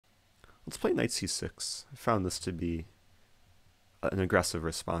Let's play knight c6. I found this to be an aggressive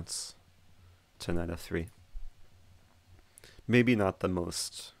response to knight f3. Maybe not the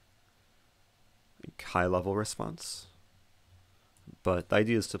most high-level response, but the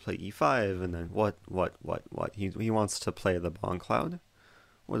idea is to play e5, and then what? He wants to play the Bongcloud?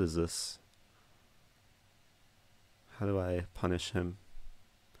 What is this? How do I punish him?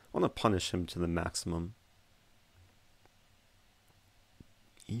 I want to punish him to the maximum.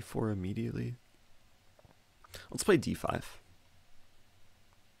 e4 immediately. Let's play d5.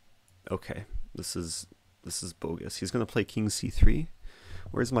 Okay, this is bogus. He's gonna play king c3.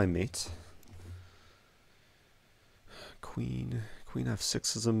 Where's my mate? Queen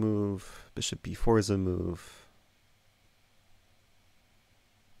f6 is a move. Bishop b4 is a move.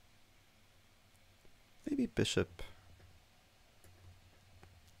 Maybe bishop.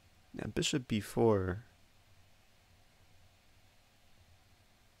 Yeah, bishop b4.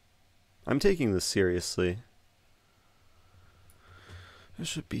 I'm taking this seriously.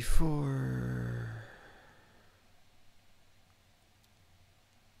 Bishop b4.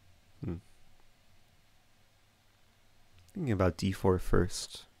 Thinking about d4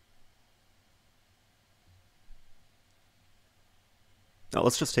 first. Now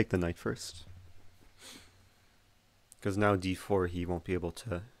let's just take the knight first. Because now d4 he won't be able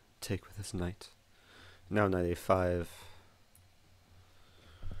to take with his knight. Now knight a5.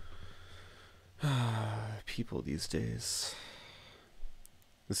 People these days.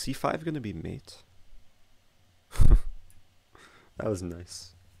 Is c5 going to be mate? That was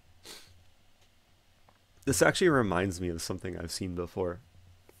nice. This actually reminds me of something I've seen before.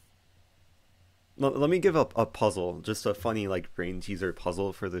 Let me give up a puzzle, just a funny like brain teaser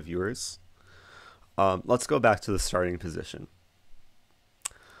puzzle for the viewers. Let's go back to the starting position.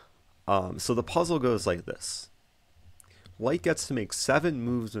 So the puzzle goes like this. White gets to make 7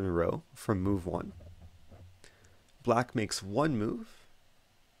 moves in a row from move 1. Black makes 1 move,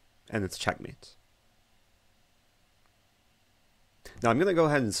 and it's checkmate. Now I'm going to go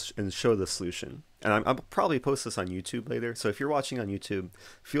ahead and show the solution. And I'll probably post this on YouTube later. So if you're watching on YouTube,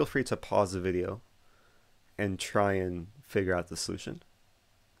 feel free to pause the video and try and figure out the solution.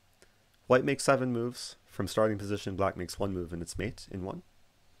 White makes 7 moves from starting position. Black makes 1 move and it's mate in 1.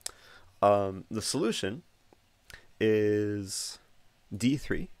 The solution is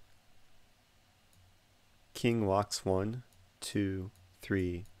d3. King walks 1, 2,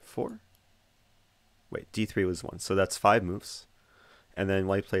 3, 4. Wait, d3 was 1. So that's 5 moves. And then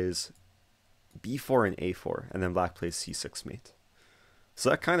white plays b4 and a4, and then black plays c6 mate. So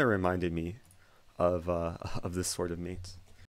that kind of reminded me of this sort of mate.